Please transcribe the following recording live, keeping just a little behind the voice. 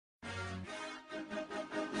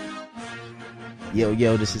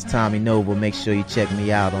Yo, this is Tommy Noble. Make sure you check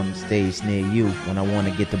me out on the stage near you. When I want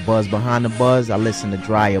to get the buzz behind the buzz, I listen to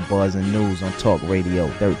DryerBuzz and News on Talk Radio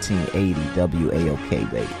 1380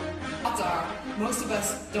 WAOK, baby. Odds are, most of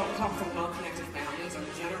us don't come from well-connected families or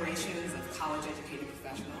generations of college-educated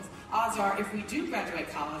professionals. Odds are, if we do graduate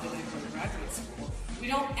college and then go to graduate school, we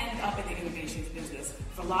don't end up in the innovations business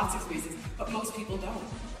for lots of reasons, but most people don't.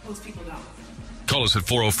 Most people don't. Call us at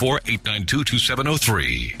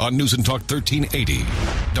 404-892-2703 on News and Talk 1380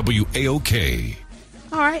 WAOK.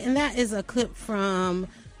 All right, and that is a clip from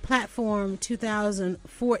Platform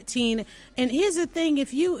 2014. And here's the thing,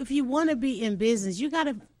 if you want to be in business, you got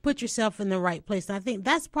to put yourself in the right place. And I think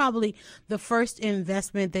that's probably the first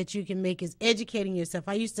investment that you can make is educating yourself.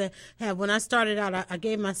 I used to have, when I started out, I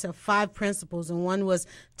gave myself 5 principles, and one was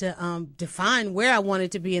to define where I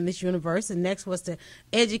wanted to be in this universe, and next was to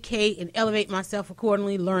educate and elevate myself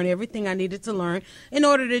accordingly, learn everything I needed to learn in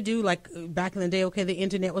order to do, like back in the day, okay, the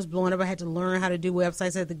internet was blowing up. I had to learn how to do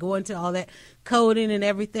websites. I had to go into all that coding and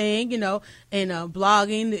everything, and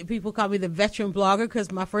blogging. People call me the veteran blogger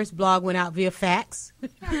because my first blog went out via fax.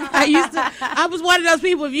 I was one of those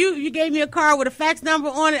people. If you gave me a card with a fax number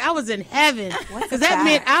on it, I was in heaven, because that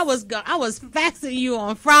meant I was faxing you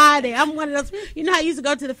on Friday. I'm one of those. You know how I used to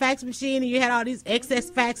go to the fax machine and you had all these excess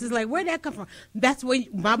faxes. Like, where'd that come from? That's where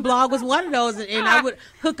my blog was one of those, and I would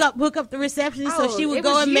hook up the receptionist, so she would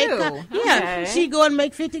go and make she'd go and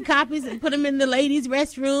make 50 copies and put them in the ladies'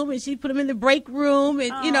 restroom, and she'd put them in the break room,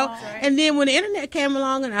 and and then when the internet came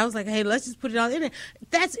along, and I was like, hey, let's just put it on the internet.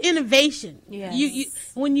 That's innovation. Yes. You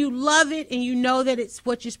when you love it and you know that it's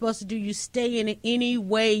what you're supposed to do, you stay in it any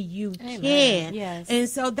way you can. Yes. And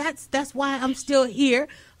so that's why I'm still here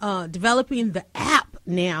developing the app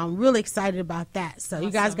now. I'm really excited about that. So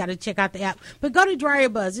you guys got to check out the app. But go to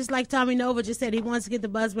DryerBuzz. Just like Tommy Nova just said, he wants to get the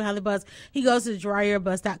buzz behind the buzz. He goes to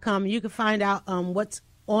DryerBuzz.com, and you can find out what's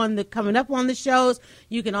coming up on the shows.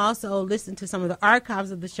 You can also listen to some of the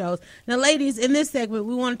archives of the shows. Now, ladies, in this segment,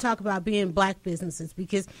 we want to talk about being black businesses,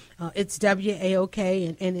 because it's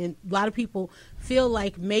WAOK, and a lot of people feel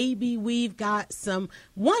like maybe we've got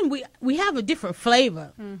we have a different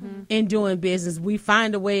flavor in doing business. We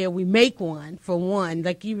find a way, or we make one, for one.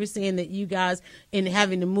 Like you were saying that you guys, in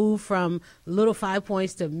having to move from Little 5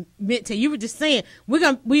 Points to Midtown, you were just saying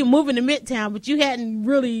we're moving to Midtown, but you hadn't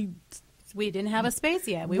really. We didn't have a space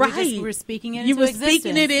yet. We were speaking it into existence. You were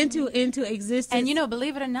speaking it into existence. And,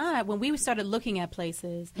 believe it or not, when we started looking at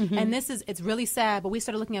places, and it's really sad, but we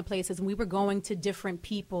started looking at places, and we were going to different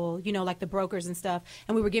people, like the brokers and stuff,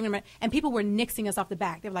 and we were giving them, and people were nixing us off the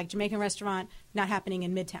back. They were like, Jamaican restaurant, not happening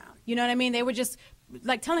in Midtown. You know what I mean? They were just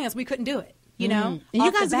like telling us we couldn't do it. And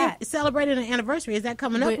you guys celebrated an anniversary. Is that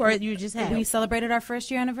coming up, or you just had? We celebrated our first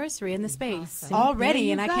year anniversary in the space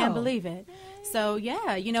already, and I can't believe it. So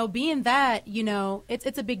being that,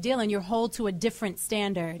 it's a big deal, and you're held to a different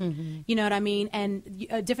standard. You know what I mean? And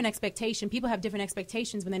a different expectation. People have different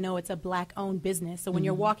expectations when they know it's a black-owned business. So when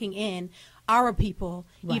you're walking in, our people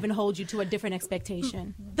even hold you to a different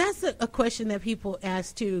expectation. That's a question that people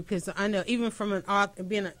ask too, because I know even from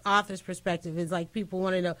being an author's perspective, it's like people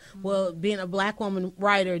want to know, well, being a black woman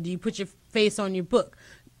writer, do you put your face on your book?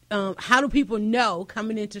 How do people know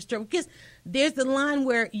coming into store? Because there's the line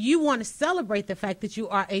where you want to celebrate the fact that you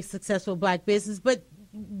are a successful black business, but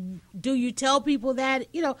do you tell people that?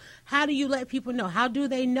 How do you let people know? How do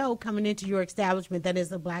they know coming into your establishment that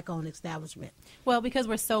is a black-owned establishment? Well, because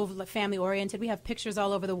we're so family-oriented, we have pictures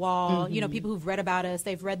all over the wall. People who've read about us,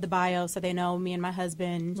 they've read the bio, so they know me and my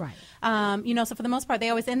husband. Right. So for the most part, they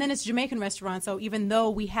always, and then it's a Jamaican restaurant, so even though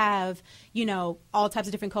we have, all types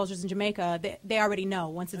of different cultures in Jamaica, they already know.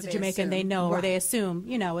 Once it's a Jamaican, they know, or they assume,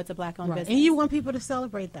 it's a black-owned business. And you want people to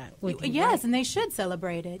celebrate that with you, yes, and they should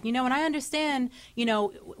celebrate it. And I understand,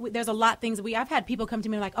 there's a lot of things I've had people come to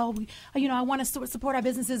me like, oh, I want to support our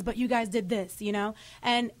businesses, but you guys did this,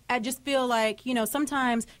 and I just feel like,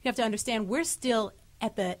 sometimes you have to understand we're still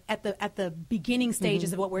at the beginning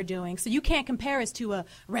stages of what we're doing. So you can't compare us to a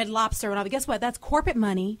Red Lobster and all that. Guess what? That's corporate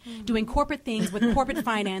money doing corporate things with corporate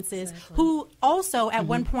finances, who also at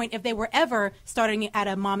one point, if they were ever starting at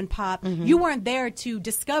a mom and pop, you weren't there to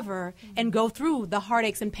discover and go through the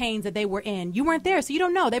heartaches and pains that they were in. You weren't there, so you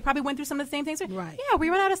don't know. They probably went through some of the same things. Right. Yeah, we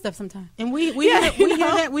run out of stuff sometimes. And we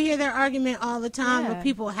hear that argument all the time of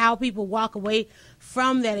how people walk away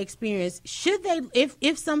from that experience. Should they,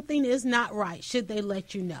 if something is not right, should they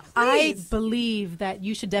let you know. I believe that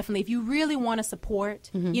you should definitely, if you really want to support,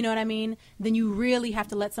 you know what I mean, then you really have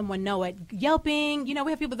to let someone know it. Yelping, you know,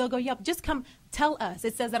 we have people, they'll go Yelp. Just come tell us.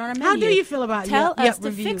 It says that on our menu. How do you feel about Tell us Yelp to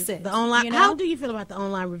reviews, fix it. the online? You know? How do you feel about the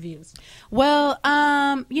online reviews? Well,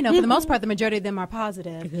 you know, for the most part, the majority of them are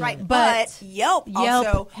positive. Right, but Yelp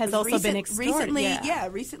also has also been extorted. Recently,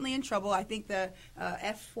 recently in trouble. I think the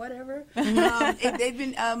F whatever. They've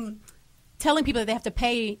been telling people that they have to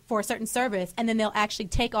pay for a certain service, and then they'll actually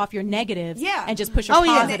take off your negatives and just push your and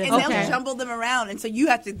positives. they'll jumble them around, and so you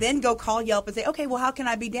have to then go call Yelp and say, okay, well, how can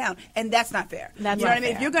I be down? And that's not fair. That's you know not what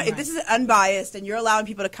I mean? fair. If this is unbiased and you're allowing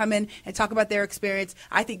people to come in and talk about their experience,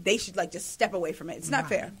 I think they should just step away from it. It's not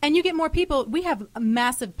fair. And you get more people. We have a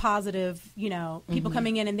massive positive, you know, people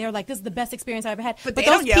coming in and they're like, this is the best experience I've ever had. But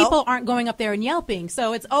those people aren't going up there and yelping.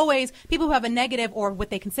 So it's always people who have a negative or what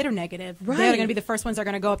they consider negative. Right. They're going to be the first ones that are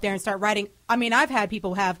going to go up there and start writing. I mean, I've had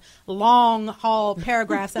people have long haul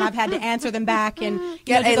paragraphs and I've had to answer them back and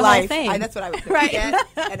get do a the life. whole thing. That's what I would say. Right. Get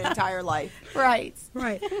an entire life. Right.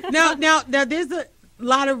 Now there's a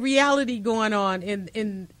lot of reality going on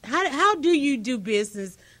in how do you do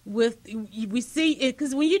business with, we see it,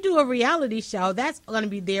 because when you do a reality show, that's going to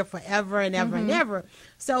be there forever and ever and ever.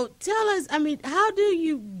 So tell us, I mean, how do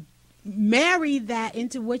you marry that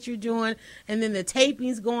into what you're doing, and then the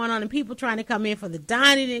tapings going on and people trying to come in for the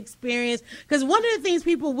dining experience? Because one of the things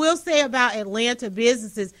people will say about Atlanta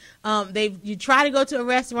businesses, you try to go to a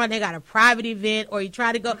restaurant, they got a private event, or you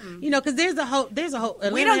try to go, you know, because there's a whole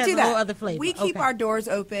Atlanta we don't has do a that. whole other flavor. We keep our doors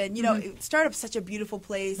open. You know, Startup's such a beautiful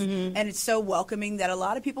place, and it's so welcoming that a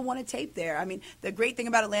lot of people want to tape there. I mean, the great thing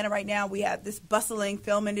about Atlanta right now, we have this bustling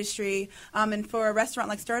film industry, and for a restaurant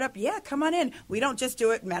like Startup, come on in. We don't just do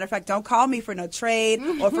it. Matter of fact, don't call me for no trade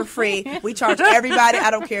or for free. We charge everybody. I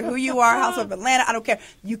don't care who you are. Household of Atlanta, I don't care.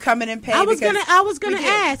 You come in and pay. I was gonna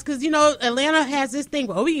ask, because you know Atlanta has this thing.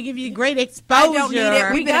 Well, we can give you great exposure. I don't need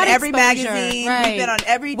it. We've been on every magazine. Right. We've been on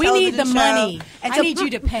every We television need the show. money. And I so, need you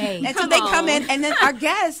to pay. And so they come in, and then our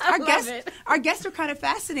guests are kind of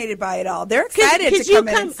fascinated by it all. They're excited to come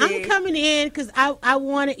in and see. I'm coming in because I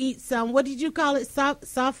want to eat some. What did you call it?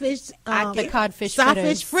 Sawfish. The codfish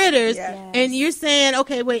sawfish fritters. Yes. And you're saying,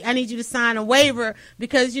 okay, wait, I need you to sign a waiver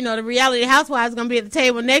because you know the reality housewives is going to be at the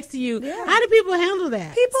table next to you. Yeah. How do people handle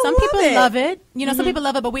that? Some people love it. You know, some people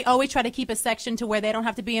love it, but we always try to keep a section to where they don't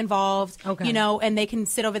have to be involved. Okay. You know, and they can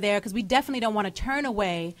sit over there because we definitely don't want to turn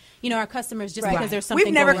away, you know, our customers just because there's something.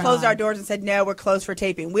 We've never going closed on. our doors and said no, we're closed for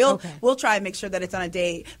taping. We'll try and make sure that it's on a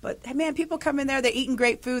date. But man, people come in there, they're eating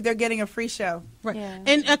great food, they're getting a free show. Right. Yeah.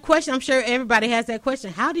 And a question, I'm sure everybody has that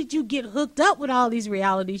question. How did you get hooked up with all these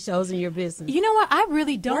reality shows in your business? You know what? I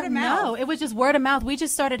really don't know. It was just word of mouth. We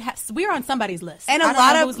just started. We were on somebody's list, and a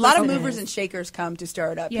lot of movers and shakers come to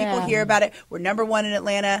stir it up. Yeah. People hear about it. We're #1 in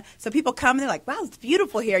Atlanta, so people come and they're like, "Wow, it's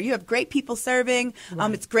beautiful here. You have great people serving.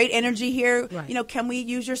 Right. It's great energy here. Right. You know, can we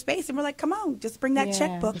use your space?" And we're like, "Come on, just bring that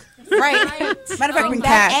checkbook." Right. Matter of fact, bring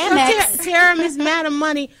cash. Tara, Miss Madam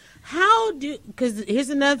Money. Because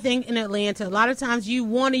here's another thing in Atlanta. A lot of times you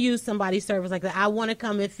want to use somebody's service like that. I want to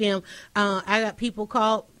come and film. I got people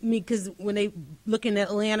call me because when they look in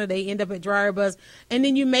Atlanta, they end up at DryerBuzz. And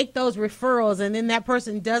then you make those referrals, and then that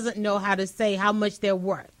person doesn't know how to say how much they're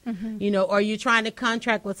worth. You know, or you're trying to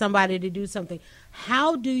contract with somebody to do something.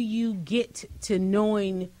 How do you get to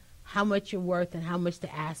knowing how much you're worth and how much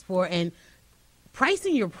to ask for and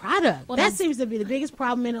pricing your product? Well, that seems to be the biggest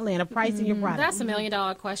problem in Atlanta, pricing your product. That's $1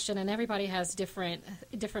 million question, and everybody has different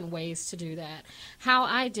ways to do that. How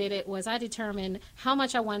I did it was I determined how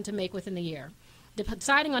much I wanted to make within the year.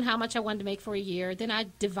 Deciding on how much I wanted to make for a year, then I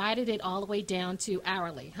divided it all the way down to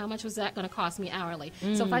hourly. How much was that going to cost me hourly?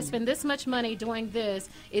 So if I spend this much money doing this,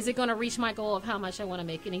 is it going to reach my goal of how much I want to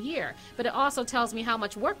make in a year? But it also tells me how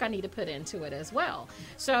much work I need to put into it as well.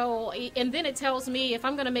 So, and then it tells me if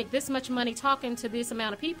I'm going to make this much money talking to this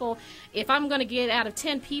amount of people, if I'm going to get out of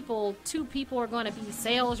 10 people, 2 people are going to be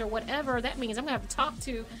sales or whatever, that means I'm going to have to talk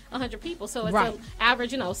to 100 people. So it's an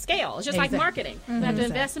average, scale. It's just like marketing. I have to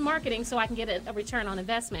invest in marketing so I can get a return on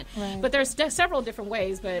investment. Right. But there's several different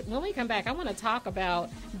ways. But when we come back, I want to talk about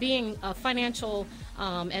being a financial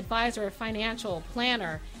advisor, a financial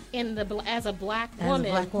planner as a black woman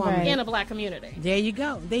in a black community. There you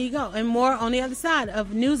go. And more on the other side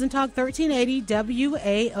of News and Talk 1380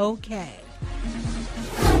 WAOK.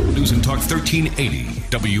 News and Talk 1380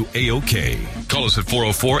 WAOK. Call us at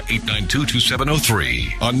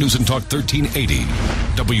 404-892-2703 on News and Talk 1380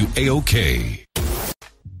 WAOK.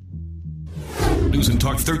 News and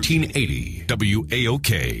Talk 1380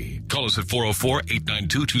 WAOK. Call us at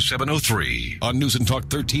 404-892-2703 on News and Talk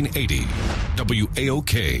 1380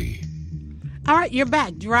 WAOK. All right, you're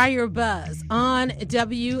back. DryerBuzz on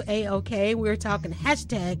WAOK. We're talking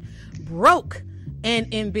hashtag broke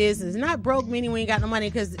and in business. Not broke meaning we ain't got no money,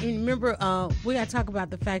 because remember, we got to talk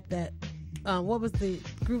about the fact that what was the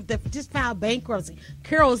group that just filed bankruptcy?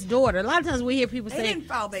 Carol's daughter. A lot of times we hear people say, didn't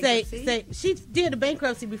file bankruptcy. say she did a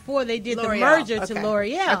bankruptcy before they did L'Oreal. the merger to Okay.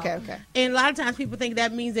 L'Oreal. Okay. And a lot of times people think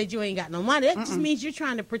that means that you ain't got no money. That just means you're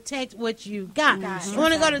trying to protect what you got. I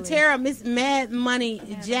want to go to Tara, Miss Mad Money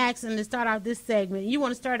Jackson, to start off this segment. You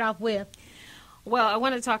want to start off with? Well, I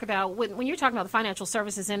want to talk about, when you're talking about the financial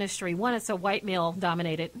services industry, one, it's a white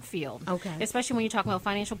male-dominated field. Okay. Especially when you're talking about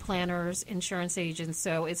financial planners, insurance agents.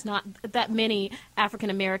 So it's not that many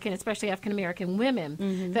African-American, especially African-American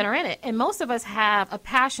women that are in it. And most of us have a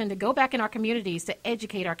passion to go back in our communities, to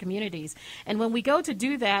educate our communities. And when we go to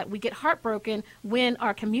do that, we get heartbroken when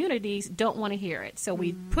our communities don't want to hear it. So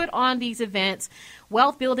we put on these events,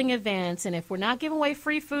 wealth-building events, and if we're not giving away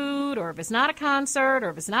free food, or if it's not a concert, or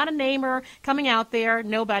if it's not a namer coming out there,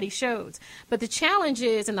 nobody shows. But the challenge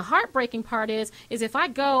is, and the heartbreaking part is if I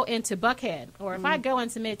go into Buckhead, or if I go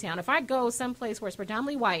into Midtown, if I go someplace where it's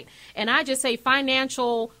predominantly white, and I just say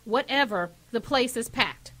financial whatever, the place is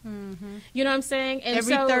packed. You know what I'm saying? And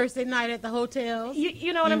Every so, Thursday night at the hotels.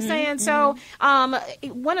 you know what I'm saying? So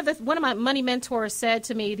one of my money mentors said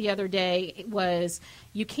to me the other day was,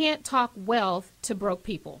 you can't talk wealth to broke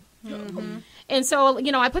people. And so,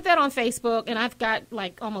 I put that on Facebook, and I've got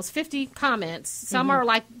like almost 50 comments. Some are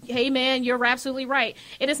like, hey, man, you're absolutely right.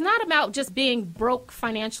 It is not about just being broke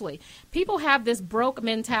financially. People have this broke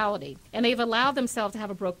mentality, and they've allowed themselves to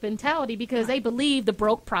have a broke mentality because they believe the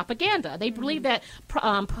broke propaganda. They believe that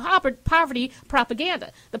poverty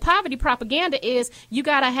propaganda. The poverty propaganda is you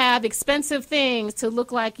got to have expensive things to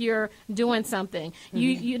look like you're doing something.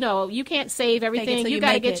 You can't save everything. You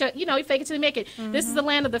got to get you fake it till you make it. This is the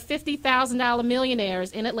land of the $50,000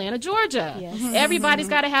 millionaires in Atlanta, Georgia. Everybody's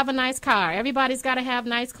got to have a nice car. Everybody's got to have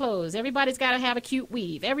nice clothes. Everybody's got to have a cute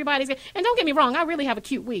weave. And don't get me wrong, I really have a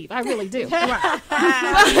cute weave. I really do.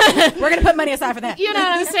 We're going to put money aside for that. You know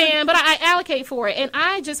what I'm saying? But I allocate for it. And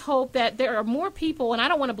I just hope that there are more people, and I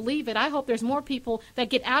don't want to believe it, I hope there's more people that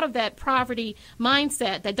get out of that poverty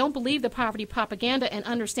mindset, that don't believe the poverty propaganda and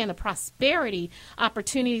understand the prosperity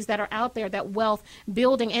opportunities that are out there, that wealth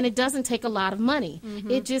building. And it doesn't take a lot of money.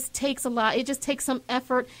 It just takes a lot. It just takes some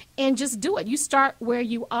effort, and just do it. You start where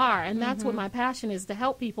you are. And that's what my passion is, to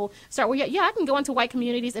help people start where I can go into white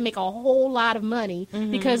communities and make a whole lot of money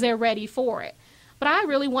because they're ready for it. But I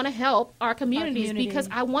really want to help our communities because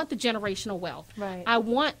I want the generational wealth. Right. I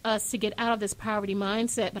want us to get out of this poverty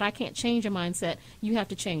mindset, but I can't change a mindset. You have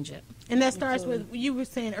to change it. And that starts with, you were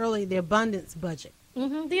saying earlier, the abundance budget.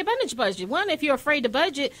 The abundance budget. One, if you're afraid to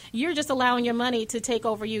budget, you're just allowing your money to take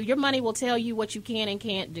over you. Your money will tell you what you can and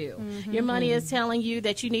can't do. Your money is telling you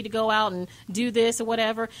that you need to go out and do this or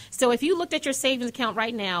whatever. So if you looked at your savings account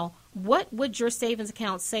right now, what would your savings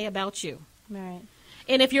account say about you? Right.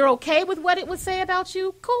 And if you're okay with what it would say about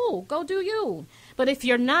you, cool, go do you. But if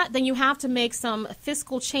you're not, then you have to make some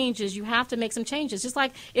fiscal changes. You have to make some changes. Just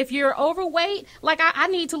like if you're overweight, like I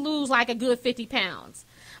need to lose like a good 50 pounds.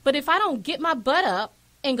 But if I don't get my butt up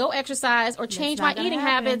and go exercise or change my eating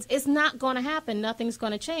habits, it's not going to happen. Nothing's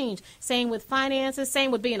going to change. Same with finances.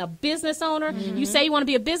 Same with being a business owner. You say you want to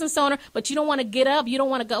be a business owner, but you don't want to get up. You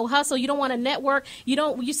don't want to go hustle. You don't want to network.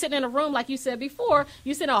 You sit in a room, like you said before,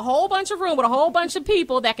 you sit in a whole bunch of room with a whole bunch of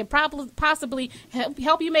people that could possibly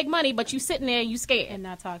help you make money, but you sitting there and you scared. And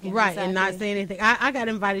not talking. Right, and not saying anything. I got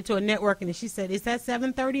invited to a networking, and she said, it's at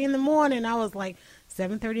 7:30 in the morning. I was like,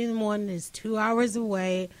 7:30 in the morning is 2 hours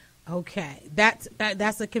away. Okay, that's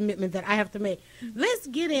a commitment that I have to make. Let's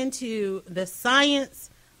get into the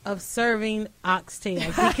science of serving oxtails,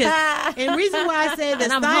 because and the reason why I say the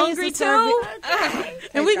and I'm science hungry of serving, too.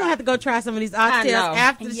 and we're gonna have to go try some of these oxtails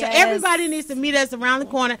after the show. Everybody needs to meet us around the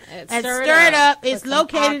corner at Stir It Up. It's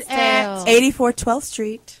located at 84 12th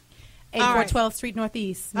Street. 8412th Street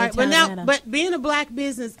Northeast. All right, but now, but being a black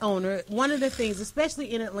business owner, one of the things,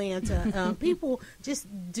 especially in Atlanta, people just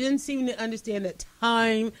didn't seem to understand that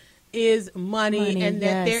time is money and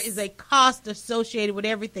that there is a cost associated with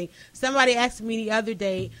everything. Somebody asked me the other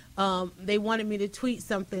day, they wanted me to tweet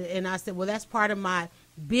something, and I said, well, that's part of my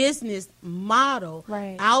business model.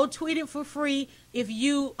 Right. I'll tweet it for free. if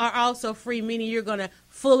you are also free, meaning you're going to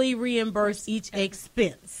fully reimburse each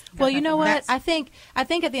expense. Well, you know what? I think at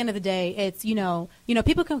the end of the day, it's,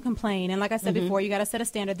 people can complain. And like I said before, you got to set a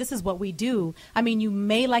standard. This is what we do. I mean, you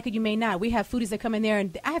may like it, you may not. We have foodies that come in there,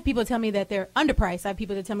 and I have people tell me that they're underpriced. I have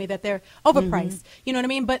people that tell me that they're overpriced. You know what I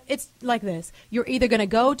mean? But it's like this. You're either going to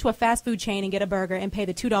go to a fast food chain and get a burger and pay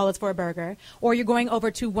the $2 for a burger, or you're going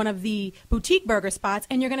over to one of the boutique burger spots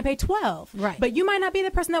and you're going to pay $12. Right. But you might not be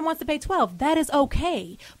the person that wants to pay $12. That is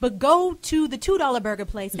okay. But go to the $2 burger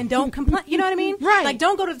place and don't complain. You know what I mean? Right. Like,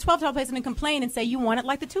 don't go to the $12 place and then complain and say you want it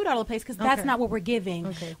like the $2 place, because that's not what we're giving.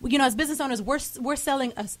 Okay. As business owners, we're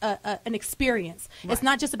selling an experience. Right. It's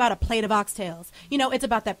not just about a plate of oxtails. It's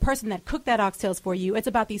about that person that cooked that oxtails for you. It's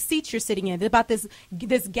about these seats you're sitting in. It's about this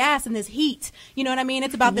gas and this heat. You know what I mean?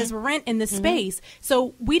 It's about this rent in this space.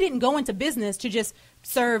 So we didn't go into business to just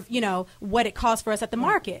serve, what it costs for us at the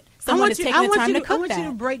market. Someone is taking the time to cook that. I want you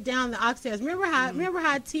to break down the oxtails. Remember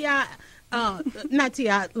how T.I. Not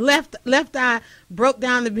T.I. Left Eye broke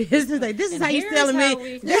down the business. Like, this is how you selling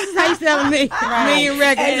me. This is how you selling me. Million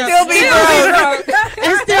records.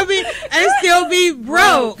 And still be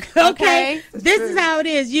broke. Okay. This is how it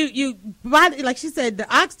is. You buy, like she said, the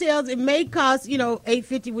oxtails. It may cost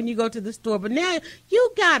 $8.50 when you go to the store, but now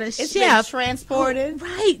you got a chef transported.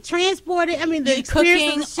 Right, transported. I mean, the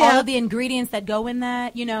cooking, of the chef. all of the ingredients that go in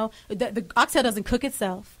that. The oxtail doesn't cook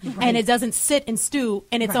itself, and it doesn't sit and stew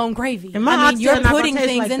in its own gravy. You're putting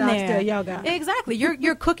things in there. Y'all got. Exactly.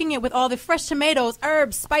 You're cooking it with all the fresh tomatoes,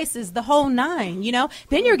 herbs, spices, the whole nine.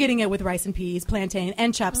 Then you're getting it with rice and peas, plantain,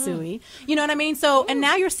 and chop suey. You know what I mean? So, and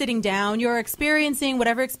now you're sitting down. You're experiencing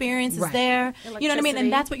whatever experience is there. You know what I mean?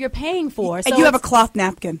 And that's what you're paying for. So and you have a cloth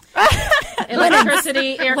napkin.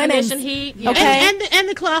 Electricity, air conditioned heat. Okay. And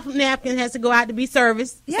the cloth napkin has to go out to be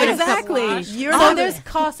serviced. Yeah, exactly. So there's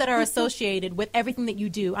costs that are associated with everything that you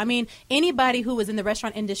do. I mean, anybody who is in the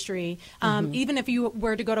restaurant industry, even if you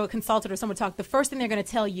were to go to a consultant or someone to talk, the first thing they're going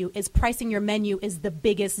to tell you is pricing your menu is the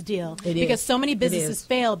biggest deal. Because so many businesses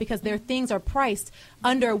fail because their things are priced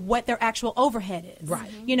under what their actual overhead is. Right.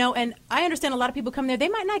 And I understand a lot of people come there, they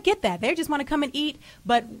might not get that. They just want to come and eat,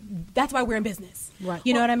 but that's why we're in business. Right.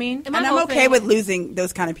 You know what I mean? And I'm okay with losing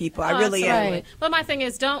those kind of people. I really am. Right. But my thing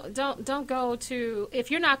is, don't go to,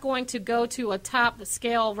 if you're not going to go to a top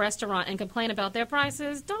scale restaurant and complain about their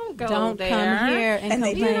prices, don't go there. Don't come here and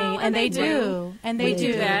complain. And they do. And they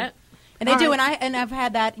do that. And they do, and I've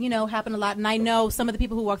had that, happen a lot. And I know some of the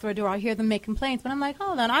people who walk through our door, I hear them make complaints. But I'm like,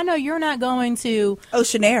 hold on, I know you're not going to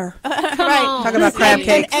Ocean Air, right? Talk about crab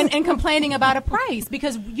cakes and complaining about a price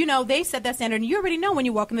because they set that standard, and you already know when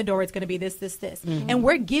you walk in the door it's going to be this, and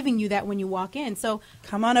we're giving you that when you walk in. So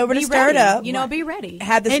come on over to stir it up. Be ready.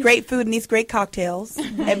 Have this great food and these great cocktails,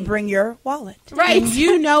 and bring your wallet. Right, and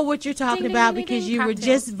you know what you're talking about because you were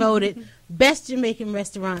just voted best Jamaican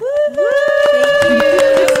restaurant.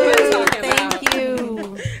 Thank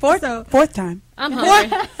you. Fourth time. I'm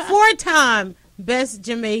hungry. Four-time best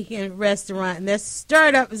Jamaican restaurant, and that's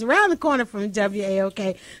Stirred Up. It's around the corner from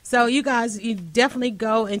WAOK. So you guys, you definitely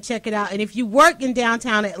go and check it out. And if you work in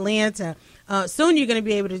downtown Atlanta, soon you're going to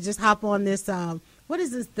be able to just hop on this. What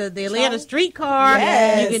is this? The Atlanta streetcar.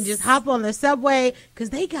 Yes. You can just hop on the subway because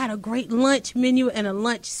they got a great lunch menu and a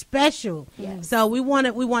lunch special. Yes. So we want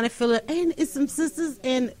to fill it. And it's some sisters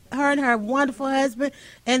and her wonderful husband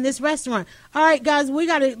and this restaurant. All right, guys, we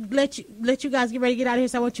got to let you guys get ready to get out of here.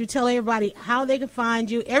 So I want you to tell everybody how they can find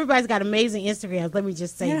you. Everybody's got amazing Instagrams. Let me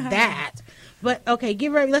just say that. But, okay,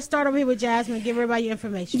 let's start over here with Jasmine. Give everybody your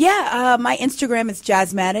information. Yeah, my Instagram is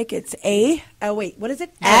Jazzmatic. It's what is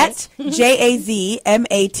it? At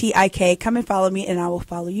JAZMATIK. Come and follow me, and I will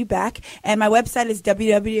follow you back. And my website is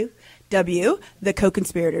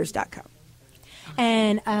www.thecoconspirators.com.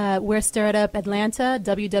 And we're Stirred Up Atlanta,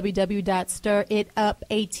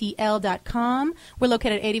 www.stirritupatl.com. We're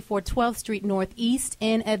located at 84 12th Street Northeast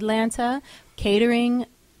in Atlanta. Catering,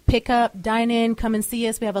 pick up, dine in, come and see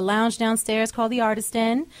us. We have a lounge downstairs called the Artist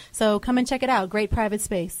Inn. So come and check it out. Great private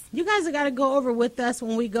space. You guys have got to go over with us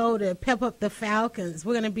when we go to pep up the Falcons.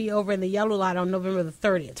 We're going to be over in the Yellow Lot on November the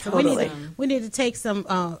 30th. Totally. We need to take some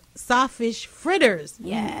sawfish fritters.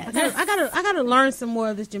 Yes. I got to learn some more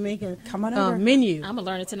of this Jamaican menu. I'm going to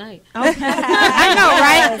learn it tonight. Okay. I know,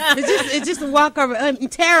 right? It's just a walk over.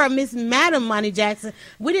 Tara, Miss Madam Monty Jackson,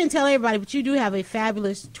 we didn't tell everybody, but you do have a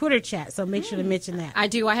fabulous Twitter chat, so make sure to mention that. I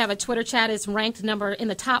do. I have a Twitter chat. It's ranked number in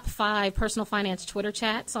the top 5 personal finance Twitter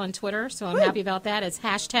chats on Twitter, so I'm happy about that. It's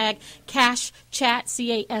hashtag Cash Chat,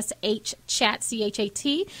 CASH Chat, CHAT,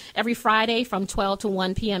 every Friday from 12 to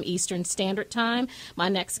 1 p.m. Eastern Standard Time. My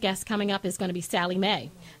next guest coming up is going to be Sally Mae.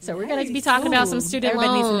 So we're going to be talking about some student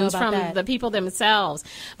loans from the people themselves.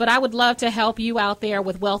 But I would love to help you out there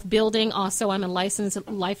with wealth building. Also, I'm a licensed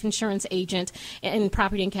life insurance agent and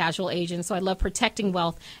property and casual agent, so I love protecting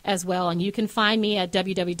wealth as well. And you can find me at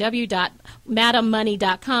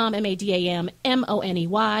www.madammoney.com,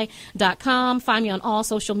 MADAMMONEY.com. Find me on all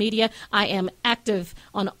social media. I am active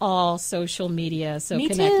on all social media, so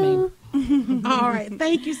connect me. All right.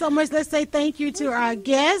 Thank you so much. Let's say thank you to our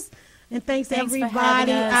guests. And thanks everybody. For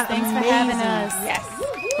having us. Thanks for having us. Yes.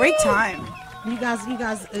 Great time. You guys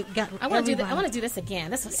got. I want to do this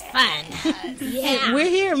again. This was fun. Yeah. We're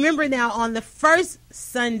here. Remember now, on the first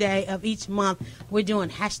Sunday of each month, we're doing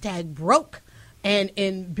hashtag broke and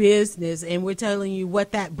in business, and we're telling you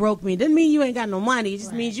what that broke means. Doesn't mean you ain't got no money. It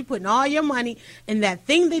just means you're putting all your money in that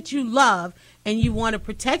thing that you love, and you want to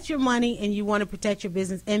protect your money and you want to protect your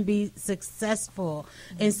business and be successful.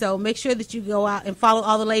 And so make sure that you go out and follow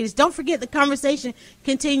all the ladies. Don't forget, the conversation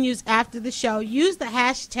continues after the show. Use the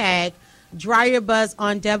hashtag DryerBuzz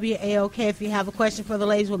on WAOK. If you have a question for the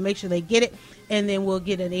ladies, we'll make sure they get it, and then we'll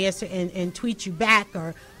get an answer and tweet you back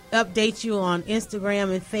or update you on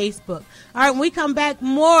Instagram and Facebook. All right, when we come back,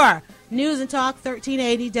 more News and Talk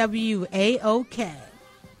 1380 WAOK.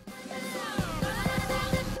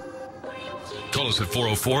 Call us at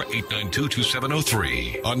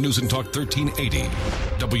 404-892-2703 on News and Talk 1380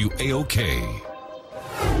 WAOK.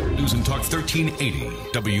 News and Talk 1380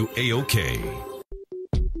 WAOK.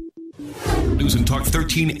 News and Talk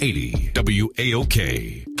 1380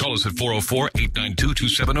 WAOK. Call us at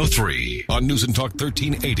 404-892-2703 on News and Talk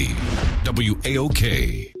 1380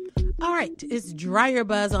 WAOK. All right, it's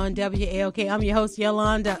DryerBuzz on WAOK. I'm your host,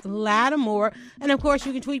 Yolanda Lattimore. And, of course,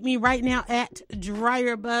 you can tweet me right now at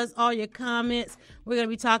DryerBuzz, all your comments. We're going to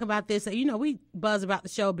be talking about this. You know, we buzz about the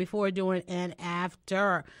show before, during, and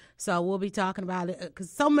after. So we'll be talking about it because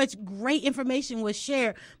so much great information was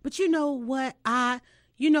shared. But you know what? I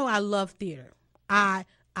love theater. I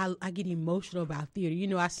get emotional about theater. You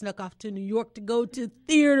know, I snuck off to New York to go to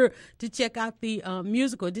theater to check out the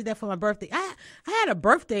musical. I did that for my birthday. I had a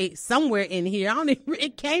birthday somewhere in here.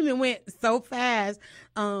 It came and went so fast.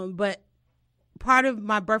 But part of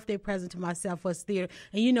my birthday present to myself was theater.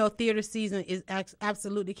 And you know, theater season is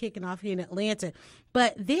absolutely kicking off here in Atlanta.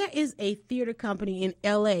 But there is a theater company in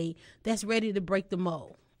LA that's ready to break the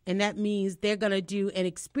mold. And that means they're going to do an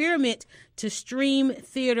experiment to stream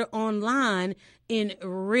theater online in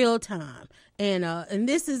real time. And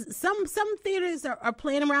this is some theaters are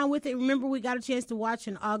playing around with it. Remember, we got a chance to watch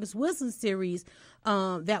an August Wilson series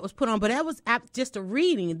that was put on, but that was just a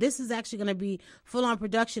reading. This is actually going to be full-on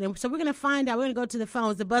production. And so we're going to find out. We're going to go to the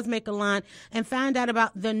phones, the Buzzmaker line, and find out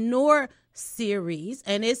about the Noor series,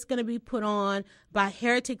 and it's going to be put on by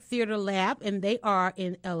Heretic Theater Lab, and they are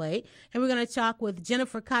in LA. And we're going to talk with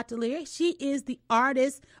Jennifer Cotelier. She is the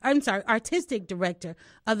artistic director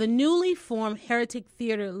of the newly formed Heretic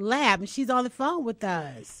Theater Lab, and she's on the phone with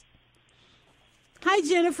us. Hi,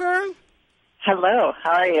 Jennifer. Hello.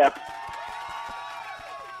 How are you?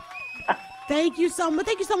 Thank you so much.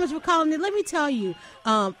 Thank you so much for calling in. Let me tell you,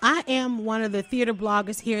 I am one of the theater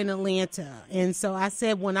bloggers here in Atlanta. And so I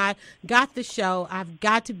said when I got the show, I've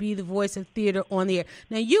got to be the voice of theater on the air.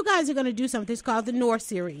 Now, you guys are going to do something. It's called the Noor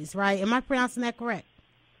series, right? Am I pronouncing that correct?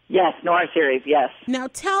 Yes, Noor series, yes. Now,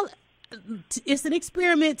 it's an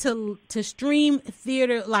experiment to stream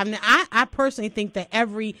theater live. Now, I personally think that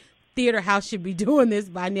every theater house should be doing this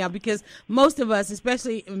by now, because most of us,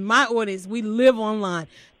 especially in my audience, we live online.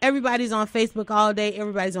 Everybody's on Facebook all day.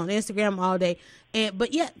 Everybody's on Instagram all day.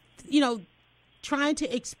 But yet, you know, trying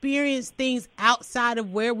to experience things outside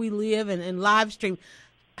of where we live and live stream.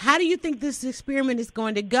 How do you think this experiment is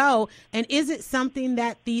going to go? And is it something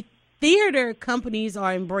that the theater companies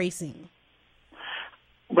are embracing?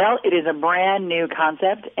 Well, it is a brand new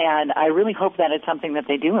concept, and I really hope that it's something that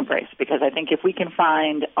they do embrace, because I think if we can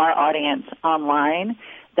find our audience online,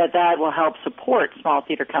 that will help support small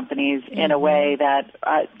theater companies in a way that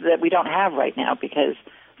we don't have right now, because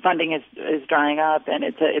funding is drying up, and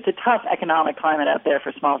it's a tough economic climate out there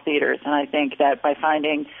for small theaters. And I think that by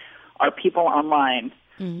finding our people online,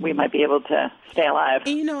 we might be able to stay alive.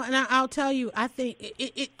 And, you know, and I'll tell you, I think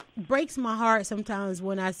it breaks my heart sometimes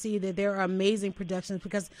when I see that there are amazing productions,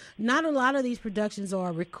 because not a lot of these productions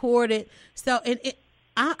are recorded. So,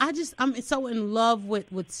 I'm so in love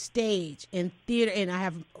with stage and theater, and I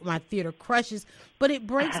have my theater crushes, but it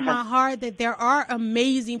breaks my heart that there are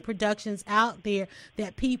amazing productions out there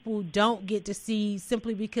that people don't get to see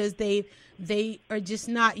simply because they are just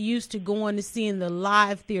not used to going to seeing the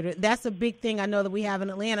live theater. That's a big thing I know that we have in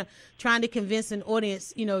Atlanta, trying to convince an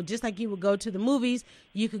audience, just like you would go to the movies,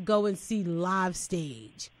 you could go and see live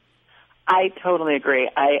stage. I totally agree.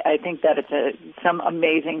 I think that some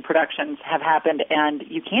amazing productions have happened, and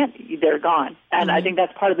they're gone. And I think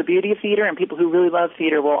that's part of the beauty of theater, and people who really love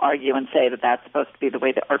theater will argue and say that that's supposed to be the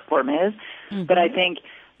way the art form is. But I think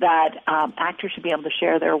that actors should be able to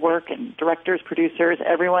share their work, and directors, producers,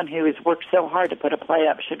 everyone who has worked so hard to put a play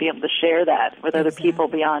up should be able to share that with other people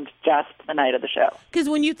beyond just the night of the show. Because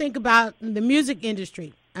when you think about the music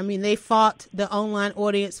industry, I mean, they fought the online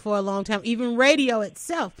audience for a long time. Even radio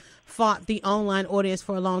itself fought the online audience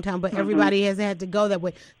for a long time, but everybody has had to go that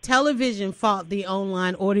way. Television fought the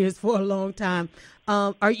online audience for a long time.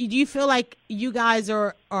 Do you feel like you guys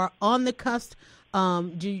are on the cusp?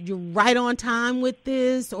 Do you right on time with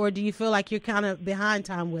this, or do you feel like you're kind of behind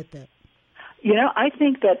time with it? I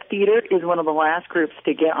think that theater is one of the last groups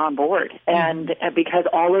to get on board, and because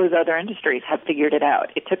all those other industries have figured it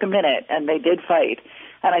out. It took a minute, and they did fight,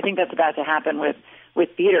 and I think that's about to happen with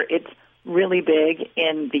theater. It's really big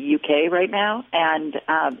in the UK right now, and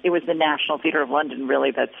it was the National Theatre of London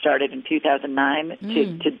really that started in 2009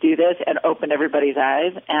 to do this and open everybody's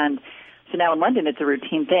eyes. And so now in London it's a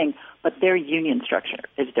routine thing, but their union structure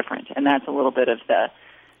is different, and that's a little bit of the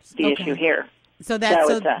issue here. So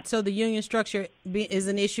the union structure is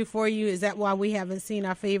an issue for you. Is that why we haven't seen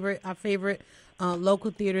our favorite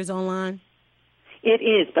local theaters online? It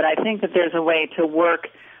is, but I think that there's a way to work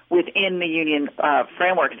within the union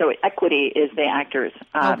framework. So equity is the actors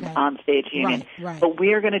on stage union. Right. But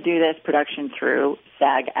we are going to do this production through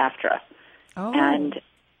SAG-AFTRA. Oh. And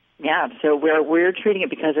so we're treating it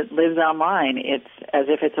because it lives online. It's as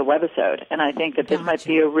if it's a webisode. And I think that this might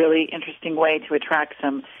be a really interesting way to attract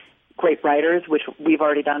some great writers, which we've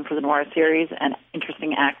already done for the Noir series, and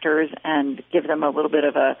interesting actors, and give them a little bit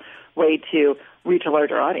of a way to reach a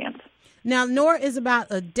larger audience. Now, Noir is about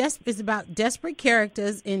desperate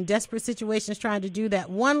characters in desperate situations trying to do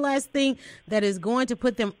that one last thing that is going to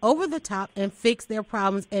put them over the top and fix their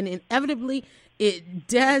problems, and inevitably it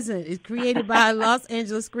doesn't. It's created by Los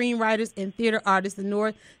Angeles screenwriters and theater artists. The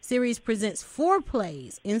Noir series presents 4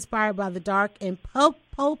 plays inspired by the dark and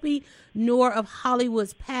pulpy noir of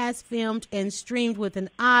Hollywood's past, filmed and streamed with an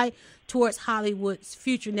eye towards Hollywood's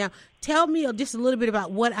future. Now, tell me just a little bit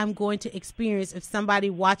about what I'm going to experience if somebody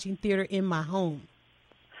watching theater in my home.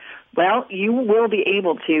 Well, you will be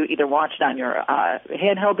able to either watch it on your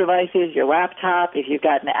handheld devices, your laptop. If you've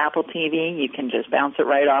got an Apple TV, you can just bounce it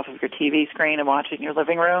right off of your TV screen and watch it in your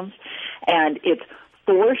living rooms. And it's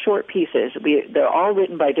 4 short pieces. They're all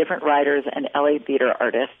written by different writers and LA theater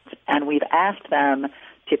artists, and we've asked them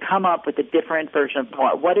to come up with a different version of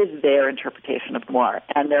noir. What is their interpretation of noir?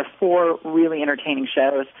 And there are 4 really entertaining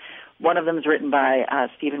shows. One of them is written by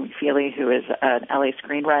Stephen McFeely, who is an LA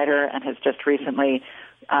screenwriter and has just recently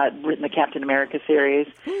written the Captain America series.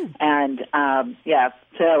 And Ed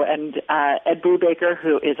Brubaker,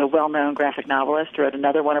 who is a well-known graphic novelist, wrote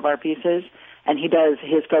another one of our pieces. And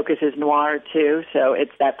his focus is noir too, so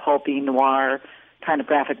it's that pulpy noir kind of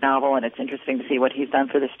graphic novel, and it's interesting to see what he's done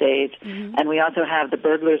for the stage. And we also have the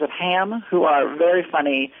Burglars of Ham, who are very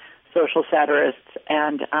funny social satirists,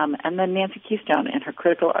 and then Nancy Keystone and her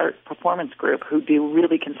critical art performance group, who do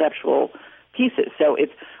really conceptual pieces. So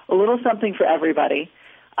it's a little something for everybody.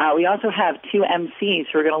 We also have 2 MCs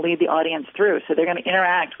who are going to lead the audience through, so they're going to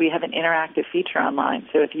interact. We have an interactive feature online,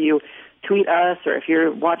 so if you tweet us or if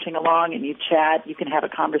you're watching along and you chat, you can have a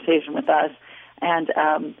conversation with us, and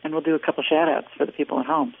we'll do a couple shout-outs for the people at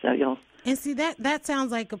home. So you'll see that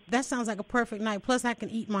sounds like a perfect night. Plus, I can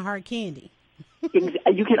eat my hard candy.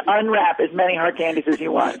 You can unwrap as many hard candies as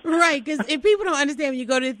you want. Right, because if people don't understand, when you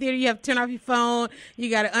go to the theater, you have to turn off your phone, you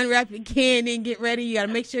got to unwrap your candy and get ready. You got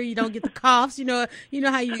to make sure you don't get the coughs. You know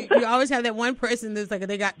how you always have that one person that's like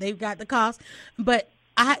they've got the coughs. But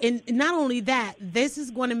and not only that, this is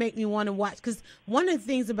going to make me want to watch, because one of the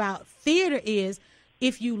things about theater is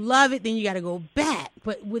if you love it, then you got to go back.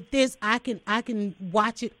 But with this, I can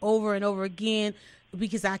watch it over and over again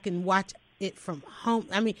because I can watch it from home.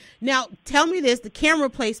 I mean, now tell me this: the camera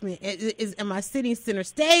placement am I sitting center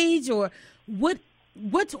stage, or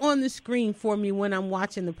what's on the screen for me when I'm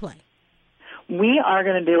watching the play? We are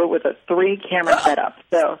going to do it with a 3-camera setup.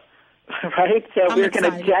 So, right? So we're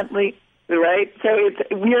going to gently. Right? So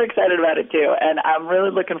we're excited about it too, and I'm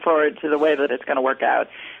really looking forward to the way that it's going to work out.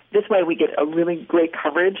 this way we get a really great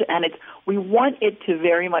coverage, and we want it to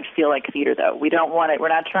very much feel like theater, though. We don't want it. We're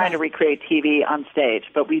not trying to recreate TV on stage,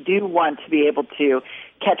 but we do want to be able to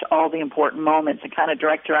catch all the important moments and kind of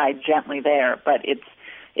direct your eye gently there. But it's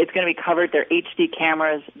going to be covered. They're HD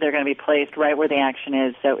cameras. They're going to be placed right where the action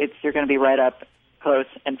is, so you're going to be right up close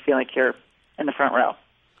and feel like you're in the front row.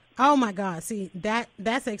 Oh my God! See,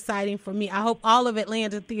 that's exciting for me. I hope all of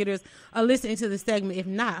Atlanta theaters are listening to the segment. If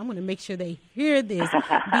not, I'm going to make sure they hear this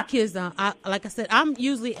because, like I said, I'm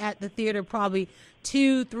usually at the theater probably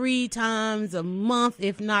 2-3 times a month,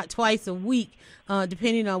 if not twice a week,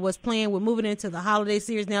 depending on what's playing. We're moving into the holiday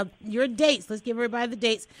series now. Your dates. Let's give everybody the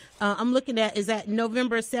dates. I'm looking at is that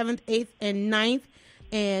November 7th, 8th, and 9th.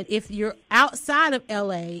 And if you're outside of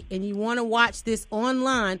LA and you want to watch this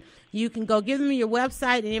online, you can go give them your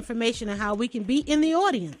website and information on how we can be in the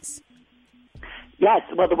audience. Yes,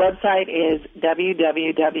 well, the website is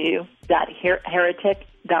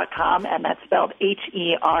www.heretic.com, and that's spelled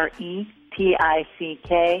HERETICK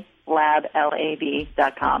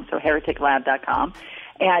lab.com, so hereticlab.com.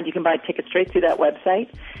 And you can buy tickets straight through that website,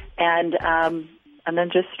 and then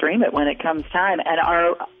just stream it when it comes time. And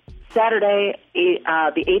our Saturday, the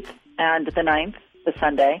 8th and the 9th, the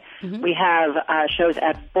Sunday, we have shows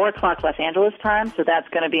at 4 o'clock Los Angeles time, so that's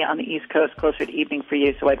going to be on the East Coast, closer to evening for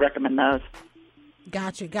you, so I'd recommend those.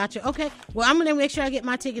 Gotcha. Okay, well, I'm going to make sure I get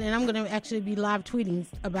my ticket, and I'm going to actually be live tweeting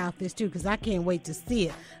about this, too, because I can't wait to see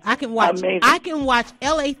it. I can watch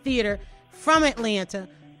LA theater from Atlanta.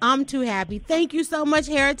 I'm too happy. Thank you so much,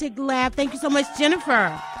 Heretic Lab. Thank you so much,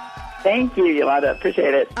 Jennifer. Thank you, Yolanda.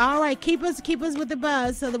 Appreciate it. All right, keep us with the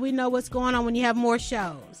buzz so that we know what's going on when you have more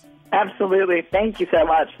shows. Absolutely. Thank you so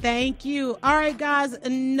much. Thank you. All right, guys,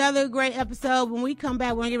 another great episode. When we come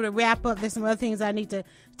back, we're going to give it a wrap up. There's some other things I need to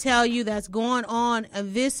tell you that's going on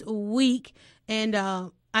this week. And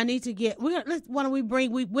I need to get, we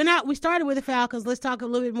started with the Falcons. Let's talk a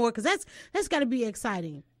little bit more because that's got to be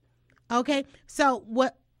exciting. Okay. So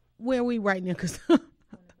where are we right now? Because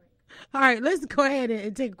all right, let's go ahead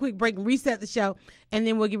and take a quick break and reset the show, and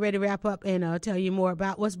then we'll get ready to wrap up and tell you more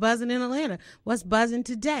about what's buzzing in Atlanta, what's buzzing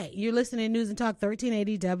today. You're listening to News and Talk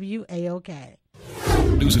 1380 WAOK.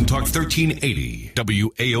 News and Talk 1380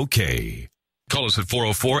 WAOK. Call us at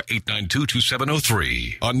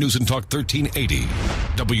 404-892-2703 on News and Talk 1380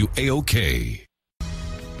 WAOK.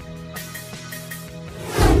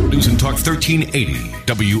 News and Talk 1380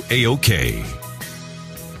 WAOK.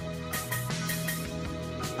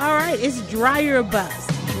 All right, it's DryerBuzz.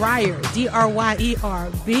 Dryer,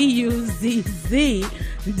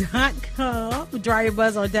 DryerBuzzonWAOK.com.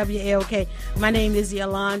 DryerBuzz on WAOK. My name is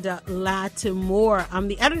Yolanda Latimore. I'm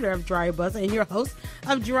the editor of DryerBuzz and your host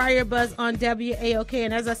of DryerBuzz on WAOK.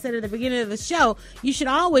 And as I said at the beginning of the show, you should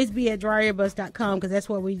always be at DryerBuzz.com because that's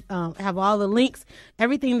where we have all the links,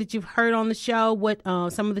 everything that you've heard on the show,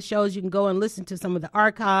 some of the shows you can go and listen to, some of the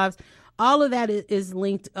archives. All of that is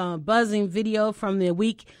linked. Buzzing video from the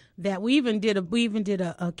week that we even did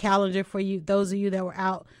a calendar for you. Those of you that were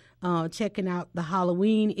out checking out the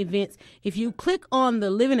Halloween events. If you click on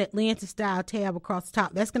the Living Atlanta Style tab across the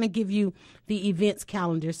top, that's going to give you the events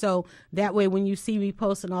calendar. So that way, when you see me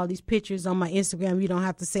posting all these pictures on my Instagram, you don't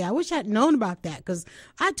have to say, "I wish I'd known about that," because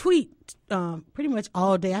I tweet pretty much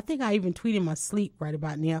all day. I think I even tweet in my sleep right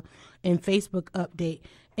about now, and Facebook update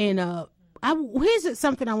and. Here's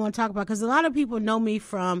something I want to talk about because a lot of people know me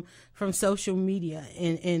from social media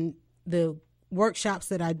and the workshops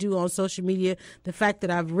that I do on social media. The fact that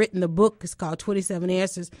I've written the book is called 27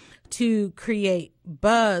 Answers to Create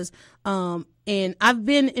Buzz. And I've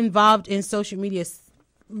been involved in social media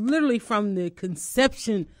literally from the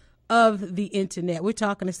conception of the internet. We're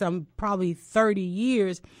talking to some probably 30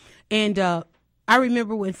 years. And I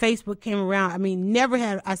remember when Facebook came around, I mean, never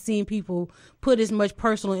had I seen people put as much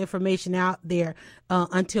personal information out there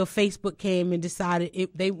until Facebook came and decided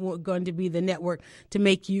they were going to be the network to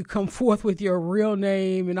make you come forth with your real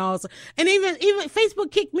name and all. And even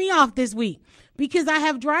Facebook kicked me off this week because I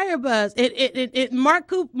have DryerBuzz.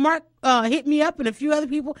 Mark hit me up and a few other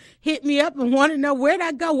people hit me up and wanted to know where'd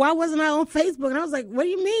I go? Why wasn't I on Facebook? And I was like, what do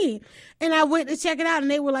you mean? And I went to check it out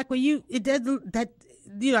and they were like, well, it doesn't, that,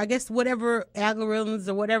 you know, I guess whatever algorithms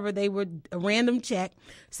or whatever they were, a random check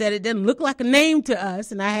said it didn't look like a name to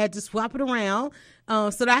us, and I had to swap it around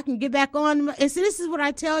so that I can get back on. And so this is what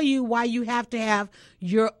I tell you why you have to have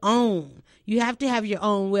your own. You have to have your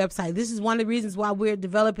own website. This is one of the reasons why we're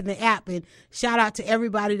developing the app, and shout out to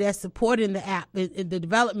everybody that's supporting the app and the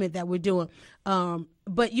development that we're doing.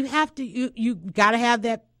 But you have to, you got to have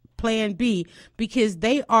that plan B, because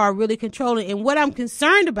they are really controlling. And what I'm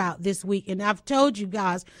concerned about this week, and I've told you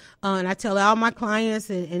guys, and I tell all my clients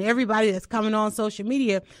and everybody that's coming on social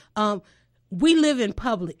media, we live in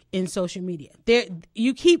public in social media.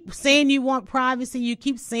 You keep saying you want privacy. You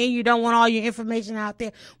keep saying you don't want all your information out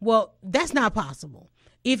there. Well, that's not possible.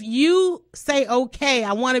 If you say, okay,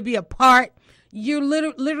 I want to be a part, you're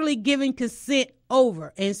literally giving consent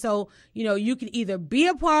over. And so, you can either be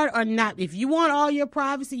a part or not. If you want all your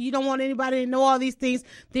privacy, you don't want anybody to know all these things,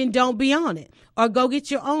 then don't be on it. Or go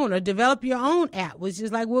get your own or develop your own app, which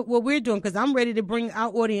is like what we're doing, because I'm ready to bring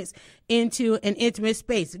our audience into an intimate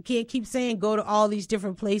space. You can't keep saying go to all these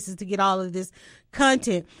different places to get all of this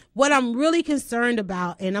content. What I'm really concerned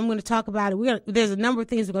about, and I'm going to talk about it, there's a number of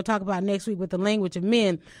things we're going to talk about next week with the language of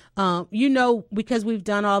men. Because we've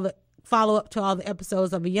done all the follow up to all the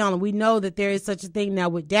episodes of Iyanla, we know that there is such a thing now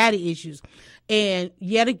with daddy issues. And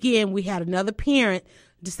yet again, we had another parent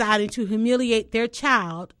deciding to humiliate their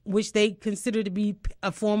child, which they consider to be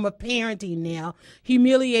a form of parenting now,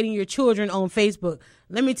 humiliating your children on Facebook.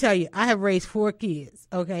 Let me tell you, I have raised 4 kids,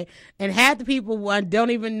 okay? And half the people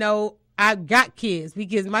don't even know I've got kids,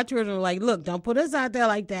 because my children are like, look, don't put us out there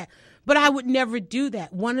like that. But I would never do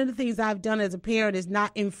that. One of the things I've done as a parent is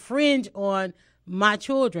not infringe on my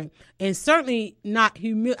children, and certainly not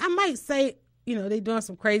I might say, they're doing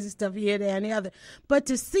some crazy stuff here, there, and the other. But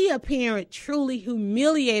to see a parent truly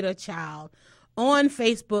humiliate a child on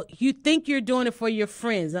Facebook, you think you're doing it for your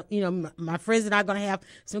friends. My friends and I are going to have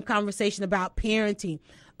some conversation about parenting.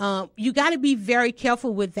 You got to be very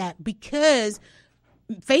careful with that, because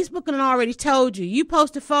Facebook had already told you, you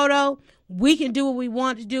post a photo, we can do what we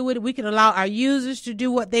want to do with it. We can allow our users to do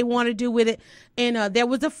what they want to do with it. And there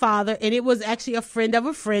was a father, and it was actually a friend of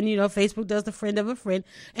a friend. Facebook does the friend of a friend.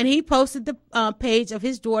 And he posted the page of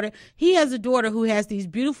his daughter. He has a daughter who has these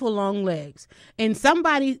beautiful long legs. And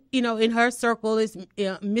somebody, in her circle is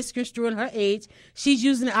misconstruing her age. She's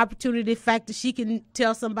using the opportunity, the fact that she can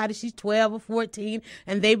tell somebody she's 12 or 14,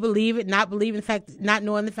 and they believe it, not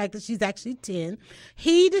knowing the fact that she's actually 10.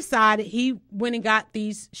 He decided, he went and got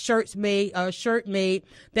these shirts made, a shirt made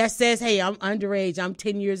that says, hey, I'm underage, I'm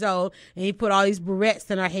 10 years old, and he put all these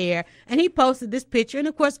barrettes in her hair, and he posted this picture, and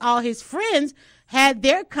of course all his friends had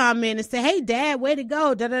their comment and say, hey, Dad, way to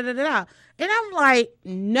go, da da da da. And I'm like,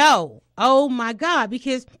 no, oh my God,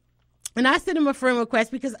 and I sent him a friend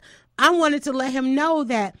request because I wanted to let him know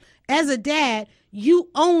that as a dad, you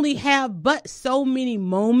only have but so many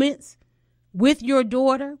moments with your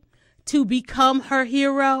daughter to become her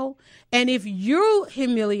hero. And if you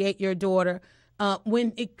humiliate your daughter,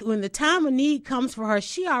 when the time of need comes for her,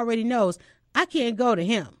 she already knows, I can't go to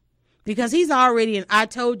him, because he's already in I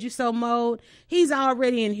told you so mode. He's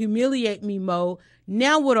already in humiliate me mode.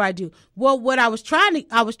 Now what do I do? Well, what I was trying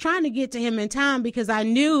to get to him in time, because I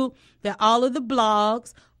knew that all of the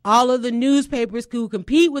blogs, all of the newspapers who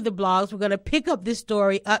compete with the blogs were going to pick up this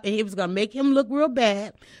story up, and it was going to make him look real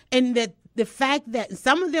bad. And that the fact that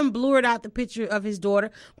some of them blurred out the picture of his daughter,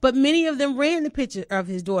 but many of them ran the picture of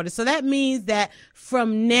his daughter. So that means that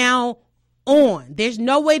from now on, there's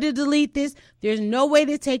no way to delete this. There's no way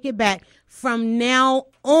to take it back. From now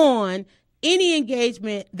on, any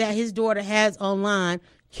engagement that his daughter has online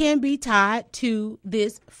can be tied to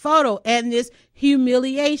this photo and this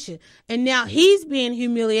humiliation. And now he's being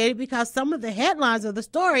humiliated because some of the headlines of the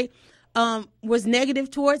story was negative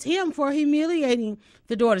towards him for humiliating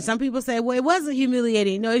the daughter. Some people say, well, it wasn't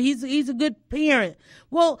humiliating. No, he's a good parent.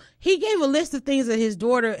 Well, he gave a list of things that his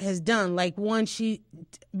daughter has done. Like, one, she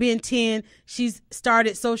being 10, she's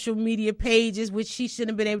started social media pages, which she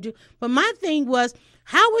shouldn't have been able to do. But my thing was,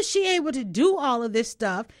 how was she able to do all of this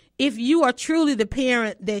stuff if you are truly the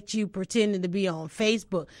parent that you pretended to be on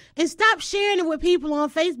Facebook? And stop sharing it with people on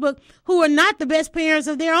Facebook who are not the best parents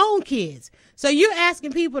of their own kids. So you're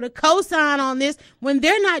asking people to co-sign on this when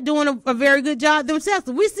they're not doing a very good job themselves.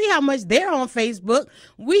 So we see how much they're on Facebook.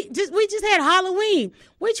 We just had Halloween.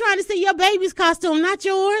 We're trying to see your baby's costume, not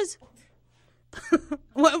yours.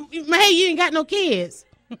 Well, hey, you ain't got no kids.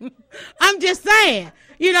 I'm just saying.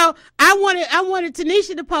 I wanted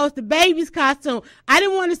Tanisha to post the baby's costume. I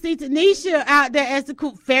didn't want to see Tanisha out there as the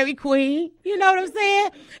fairy queen. You know what I'm saying?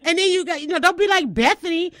 And then you got, don't be like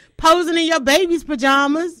Bethany posing in your baby's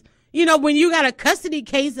pajamas. When you got a custody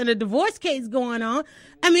case and a divorce case going on.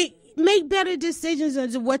 I mean, make better decisions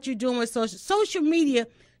as to what you're doing with social media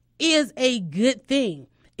is a good thing.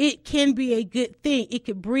 It can be a good thing. It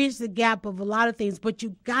could bridge the gap of a lot of things, but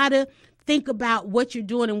you gotta think about what you're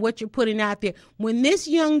doing and what you're putting out there. When this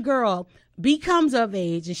young girl becomes of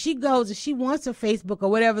age and she goes and she wants a Facebook or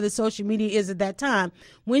whatever the social media is at that time,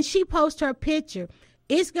 when she posts her picture,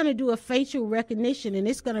 it's going to do a facial recognition, and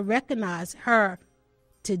it's going to recognize her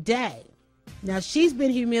today. Now, she's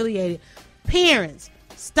been humiliated. Parents,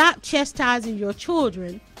 stop chastising your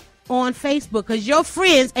children on Facebook, because your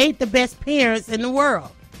friends ain't the best parents in the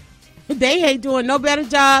world. They ain't doing no better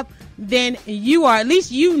job than you are. At least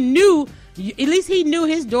he knew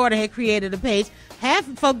his daughter had created a page. Half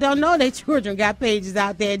of folk don't know their children got pages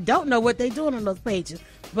out there and don't know what they're doing on those pages.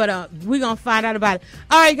 But we're going to find out about it.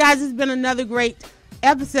 All right, guys, it's been another great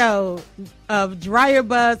episode of Dryer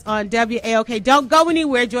Buzz on WAOK. Don't go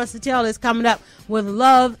anywhere. George Sattel is coming up with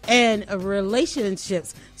love and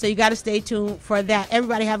relationships. So you got to stay tuned for that.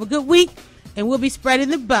 Everybody have a good week, and we'll be spreading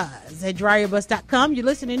the buzz at DryerBuzz.com. You're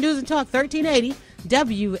listening to News and Talk 1380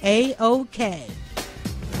 WAOK.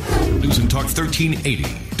 News and Talk 1380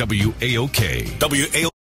 WAOK.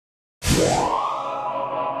 WAOK.